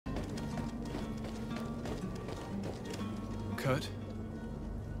Kurt.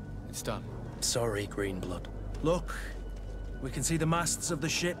 It's done. Sorry, Greenblood. Look, we can see the masts of the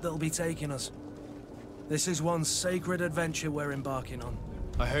ship that'll be taking us. This is one sacred adventure we're embarking on.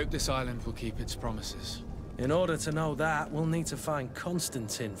 I hope this island will keep its promises. In order to know that, we'll need to find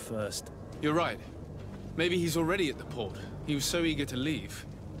Constantine first. You're right. Maybe he's already at the port. He was so eager to leave.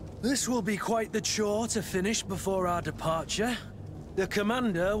 This will be quite the chore to finish before our departure. The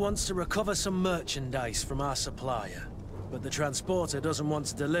commander wants to recover some merchandise from our supplier, but the transporter doesn't want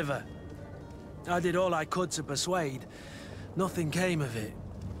to deliver. I did all I could to persuade. Nothing came of it.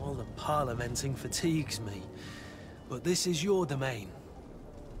 All the parliamenting fatigues me. But this is your domain.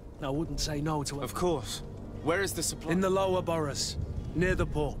 I wouldn't say no to it. Of course. Where is the supply? In the lower boroughs, near the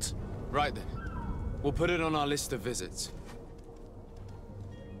port. Right then. We'll put it on our list of visits.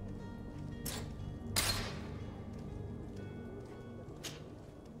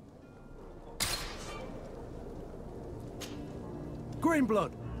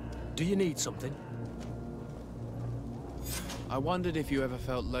 Greenblood, do you need something? I wondered if you ever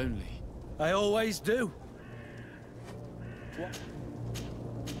felt lonely. I always do.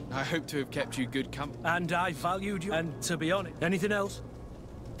 I hope to have kept you good company. And I valued you. And to be honest, anything else?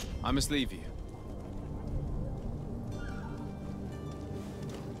 I must leave you.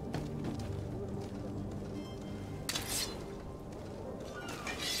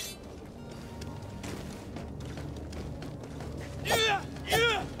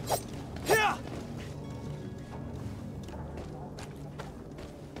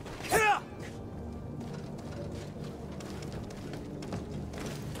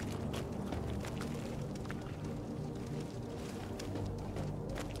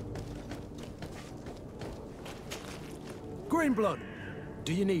 Greenblood,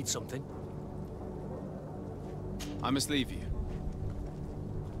 do you need something? I must leave you.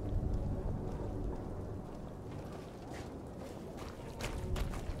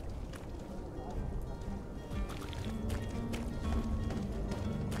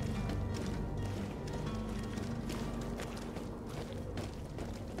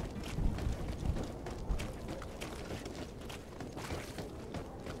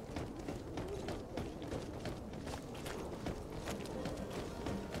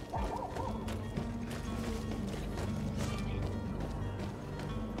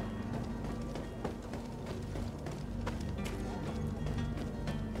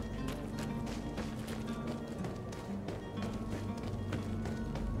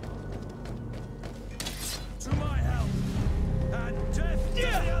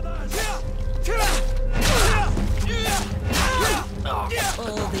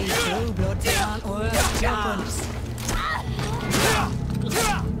 All these blue bloods aren't worth weapons.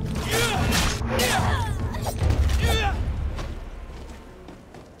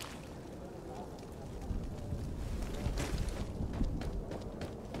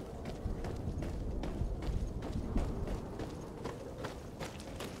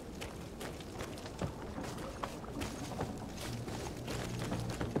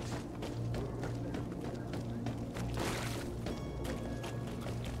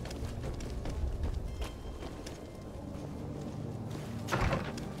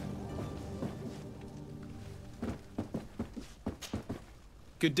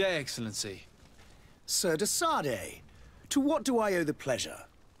 Good day, Excellency. Sir de Sardet, to what do I owe the pleasure?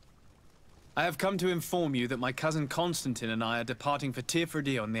 I have come to inform you that my cousin Constantine and I are departing for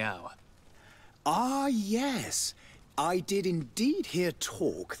Tirfredi on the hour. Ah, yes. I did indeed hear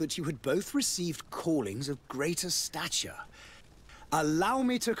talk that you had both received callings of greater stature. Allow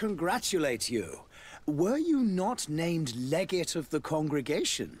me to congratulate you. Were you not named legate of the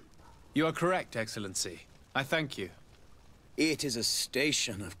congregation? You are correct, Excellency. I thank you. It is a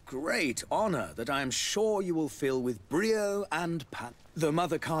station of great honor that I am sure you will fill with brio and pan. The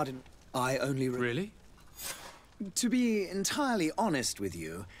Mother Cardinal, I only... Really? To be entirely honest with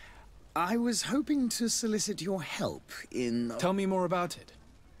you, I was hoping to solicit your help in... Tell me more about it.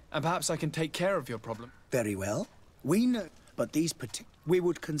 And perhaps I can take care of your problem. Very well. We know, but we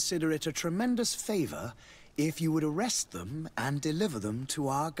would consider it a tremendous favor if you would arrest them and deliver them to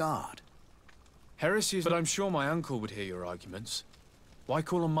our guard. Heresy is... But I'm sure my uncle would hear your arguments. Why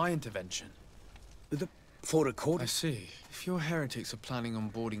call on my intervention? For a court... I see. If your heretics are planning on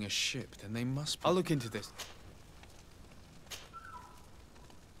boarding a ship, then they must be... I'll look into this.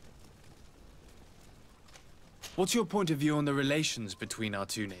 What's your point of view on the relations between our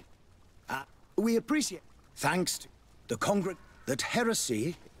two nations? We appreciate, thanks to the that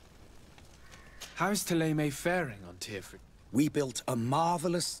heresy... How is Thélème faring on Tirfredi? We built a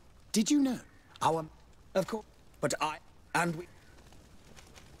marvelous... Did you know? Of course. But we...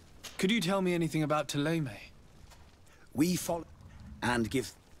 Could you tell me anything about Thélème? We follow and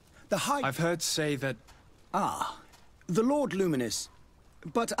give the high... I've heard say that... Ah, the Lord Luminous.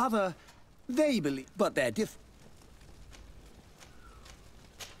 But other... They believe... But they're diff...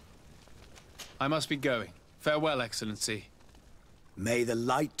 I must be going. Farewell, Excellency. May the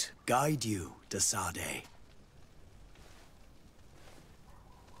light guide you, theSade.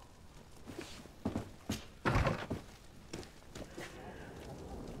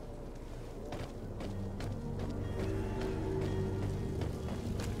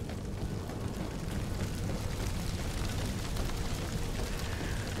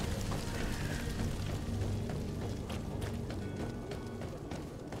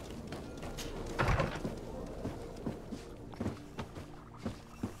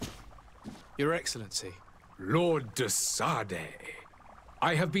 Your Excellency. Lord theSade,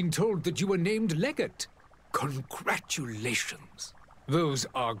 I have been told that you were named legate. Congratulations. Those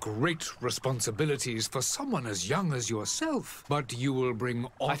are great responsibilities for someone as young as yourself, but you will bring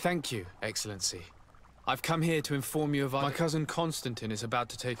all... I thank you, Excellency. I've come here to inform you of my cousin Constantine is about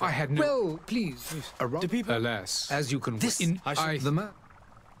to take... I had no... Well, please, Do people... Alas, as you can... The man...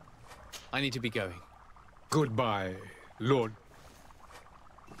 I need to be going. Goodbye, Lord.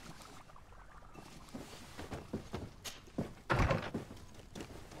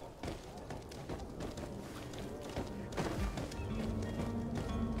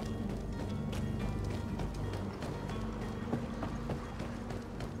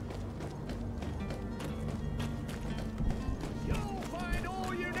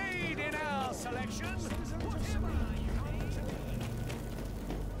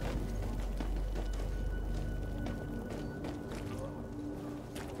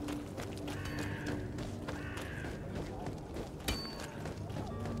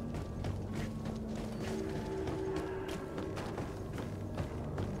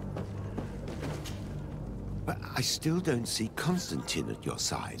 But I still don't see Constantine at your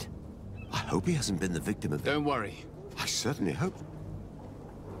side. I hope he hasn't been the victim of... Don't worry. I certainly hope...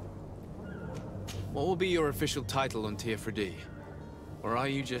 What will be your official title on theRadBrad? Or are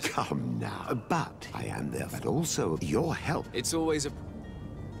you just... Come now. But I am there, but also your help. It's always a...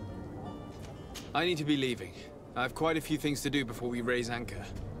 I need to be leaving. I have quite a few things to do before we raise anchor.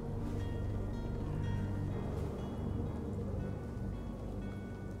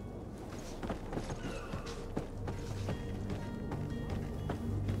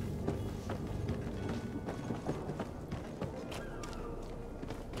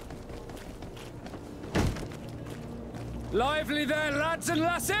 Lively there, lads and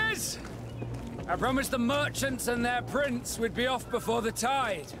lasses! I promised the merchants and their prince we'd be off before the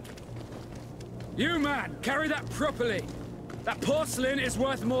tide. You, man, carry that properly. That porcelain is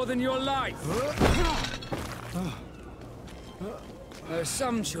worth more than your life. There are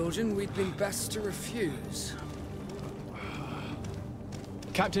some children we'd been best to refuse.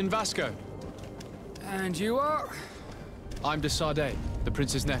 Captain Vasco. And you are? I'm theSade, the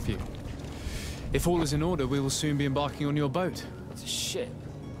prince's nephew. If all is in order, we will soon be embarking on your boat. It's a ship,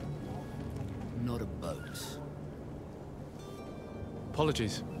 not a boat.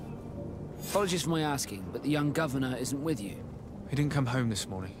 Apologies. Apologies for my asking, but the young governor isn't with you. He didn't come home this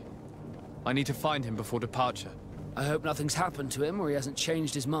morning. I need to find him before departure. I hope nothing's happened to him or he hasn't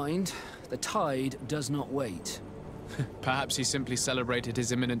changed his mind. The tide does not wait. Perhaps he simply celebrated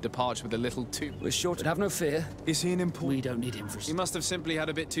his imminent departure with a little too... We're sure to have no fear. Is he an important... We don't need him for... He must have simply had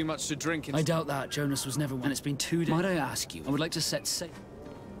a bit too much to drink and... I doubt that. Jonas was never one. And it's been 2 days. Might I ask you? I would like to set sail.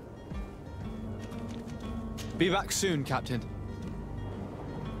 Be back soon, Captain.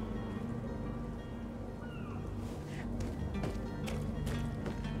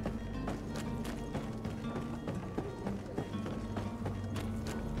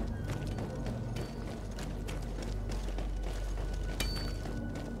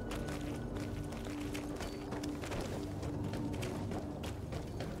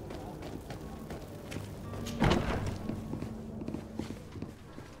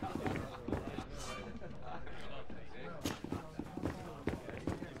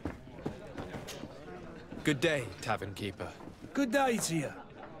 Good day, tavern keeper. Good day to you.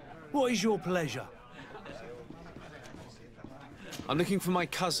 What is your pleasure? I'm looking for my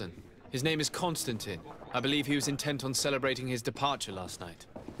cousin. His name is Constantine. I believe he was intent on celebrating his departure last night.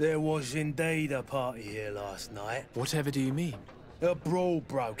 There was indeed a party here last night. Whatever do you mean? A brawl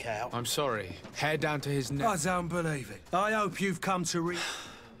broke out. I'm sorry. Hair down to his neck. I don't believe it. I hope you've come to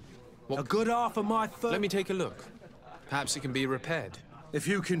a good half of my foot. Let me take a look. Perhaps it can be repaired. If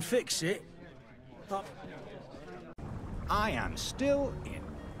you can fix it. I am still in.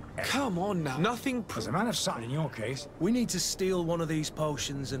 Come on now. Nothing... As a man of something in your case. We need to steal one of these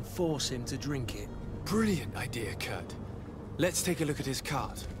potions and force him to drink it. Brilliant idea, Kurt. Let's take a look at his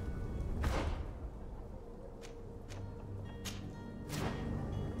cart.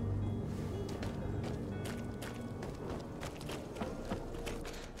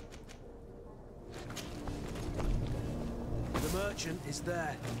 The merchant is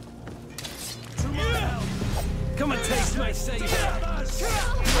there. To my help! Come and taste my savor!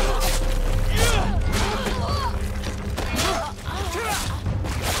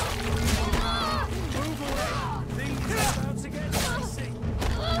 Move away! Things are about to get dicey!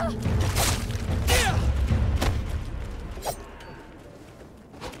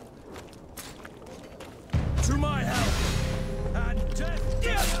 To my help! And death to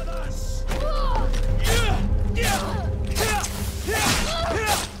the others!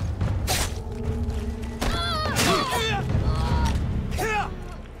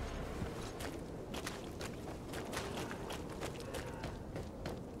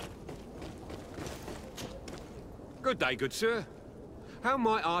 Good day, good sir. How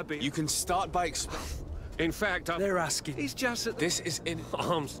might I be? You can start by explaining. In fact, They're asking. He's just at This is in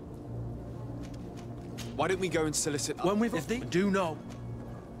arms. Why don't we go and solicit When we've... If they do know,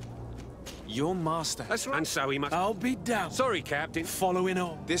 your master? That's right. And so he must... I'll be down. Sorry, Captain. Following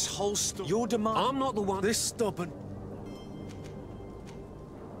up. This whole story. Your demand. I'm not the one... This stubborn.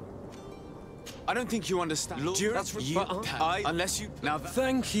 I don't think you understand. Look, that's you, unless you... Now that...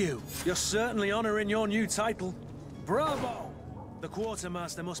 Thank you. You're certainly honoring your new title. Bravo! The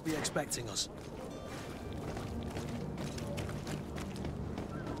quartermaster must be expecting us.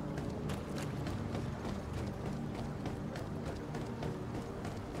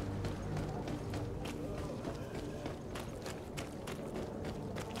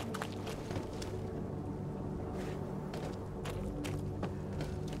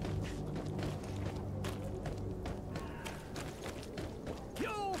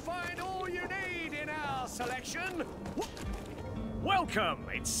 You'll find all you need in our selection. Welcome.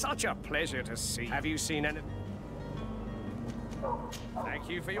 It's such a pleasure to see. Have you seen any? Thank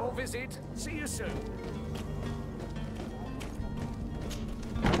you for your visit. See you soon.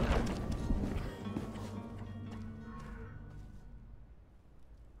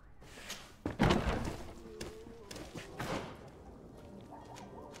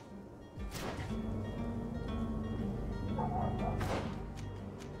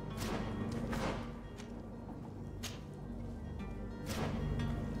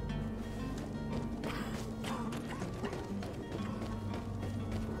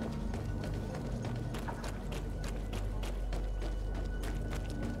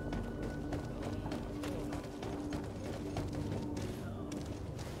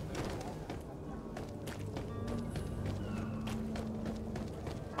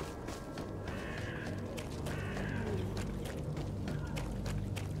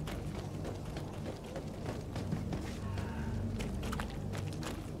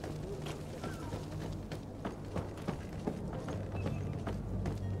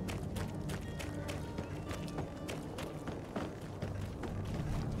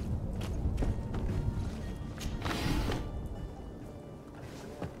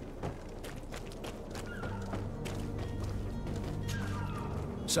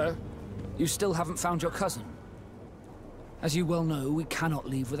 Sir, you still haven't found your cousin. As you well know, we cannot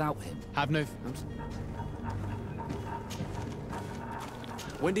leave without him. Have no...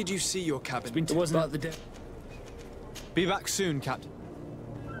 When did you see your cabin? It wasn't about the day. Be back soon, Captain.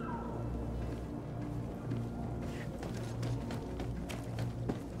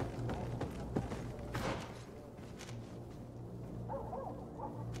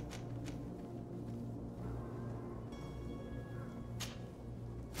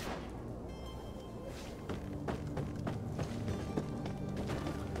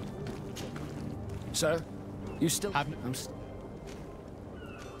 Sir, you still have no...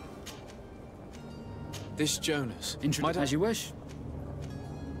 This Jonas. As you wish.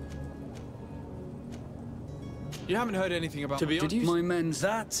 You haven't heard anything about... To be honest, My men...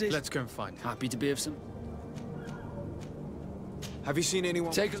 That's it. let's go and find him. Happy to be of some... Have you seen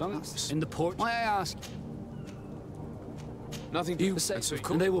anyone... Take us in the port. May I ask? Nothing to say.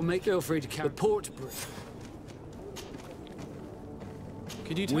 And they will make feel free to carry the port bridge.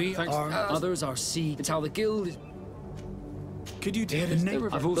 Could you tell We are... Others are sea. It's how the guild is... Could you tell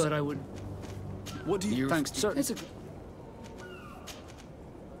I've also said I would... What do you... Thanks, sir. It's a...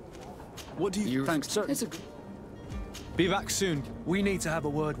 What do you... Thanks, sir. It's a... Be back soon. We need to have a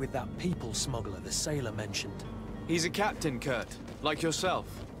word with that people smuggler the sailor mentioned. He's a captain, Kurt, like yourself.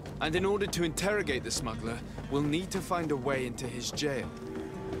 And in order to interrogate the smuggler, we'll need to find a way into his jail.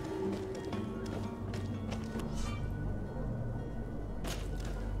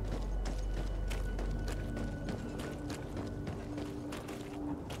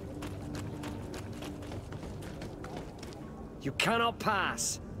 You cannot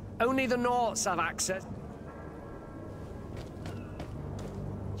pass. Only the Norts have access.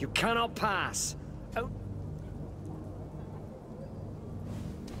 You cannot pass. Oh.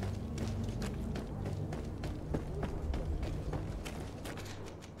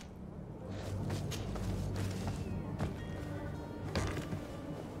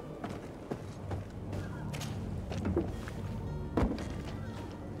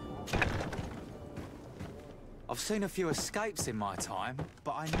 I've seen a few escapes in my time,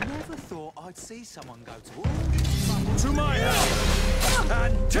 but I never thought I'd see someone go to all this trouble. To my help!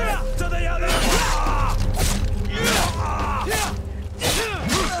 And death to the other!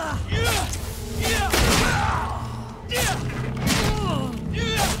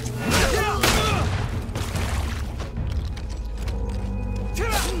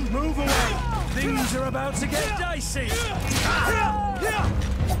 Move away! Things are about to get dicey!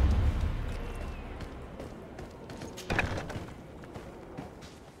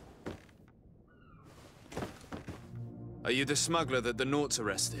 Are you the smuggler that the Norts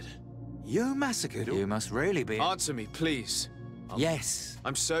arrested? You massacred all? You must really be. Answer me, please. Yes.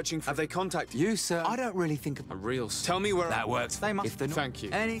 I'm searching for... Have they contacted you, sir? I don't really think... A real... Tell me where... That works. They must... Thank you.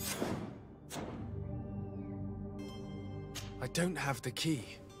 Any... I don't have the key.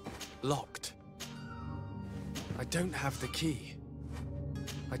 Locked. I don't have the key.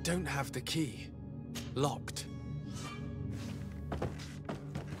 I don't have the key. Locked.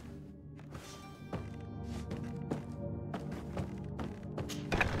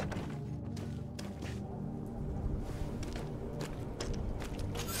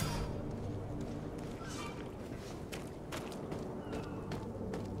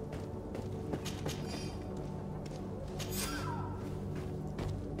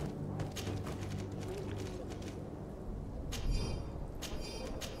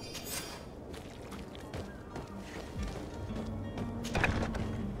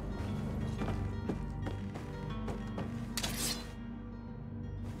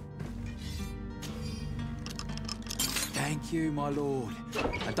 Thank you, my lord.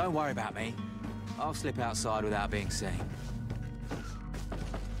 And don't worry about me. I'll slip outside without being seen.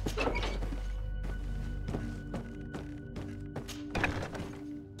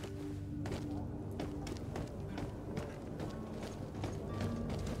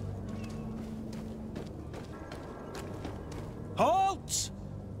 Halt!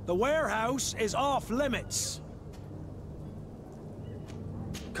 The warehouse is off limits.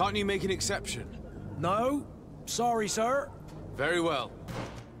 Can't you make an exception? No. Sorry, sir. Very well.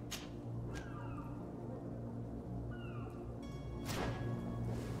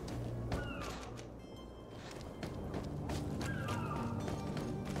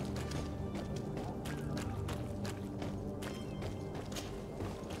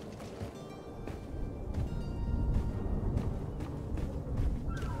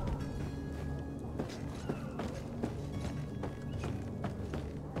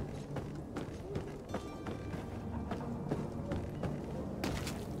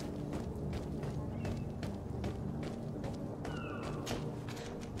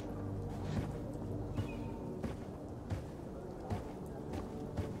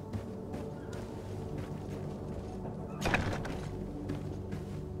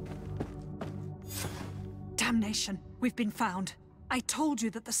 Damnation. We've been found. I told you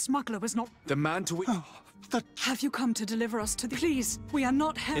that the smuggler was not... The man to which... Have you come to deliver us to the... Please, we are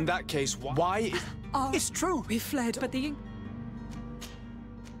not help... In that case, why... It's true. We fled, but the...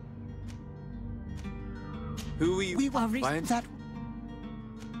 Who are you? We were... That...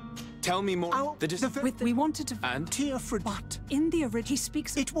 Tell me more. We wanted to... And? But in the original, he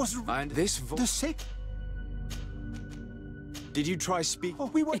speaks... It was... And this voice... The sick... Did you try speak... Oh,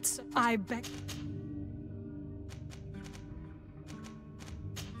 we were... I beg...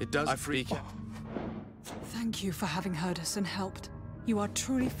 It does... I freak. Thank you for having heard us and helped. You are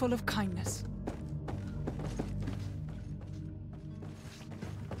truly full of kindness.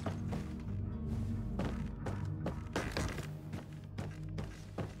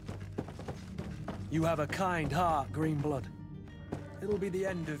 You have a kind heart, Greenblood. It'll be the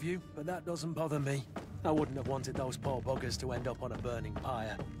end of you, but that doesn't bother me. I wouldn't have wanted those poor buggers to end up on a burning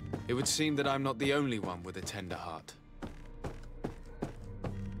pyre. It would seem that I'm not the only one with a tender heart.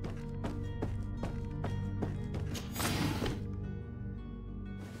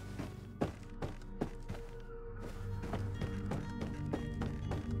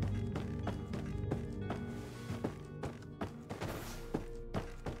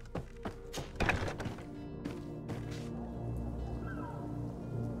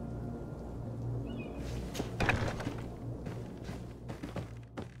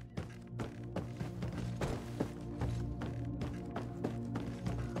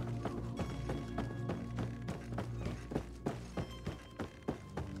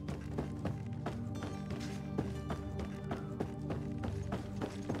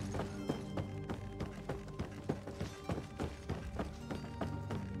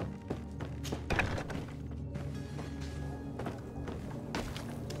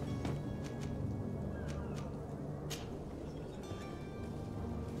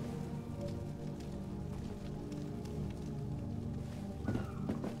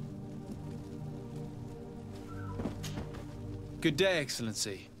 Good day,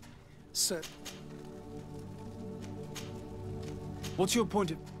 Excellency. Sir... What's your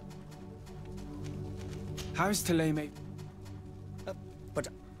point of... How is Teleme... but...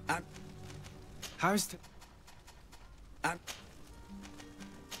 How is...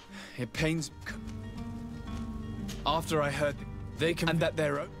 It pains... After I heard they can... And that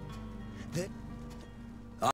they're...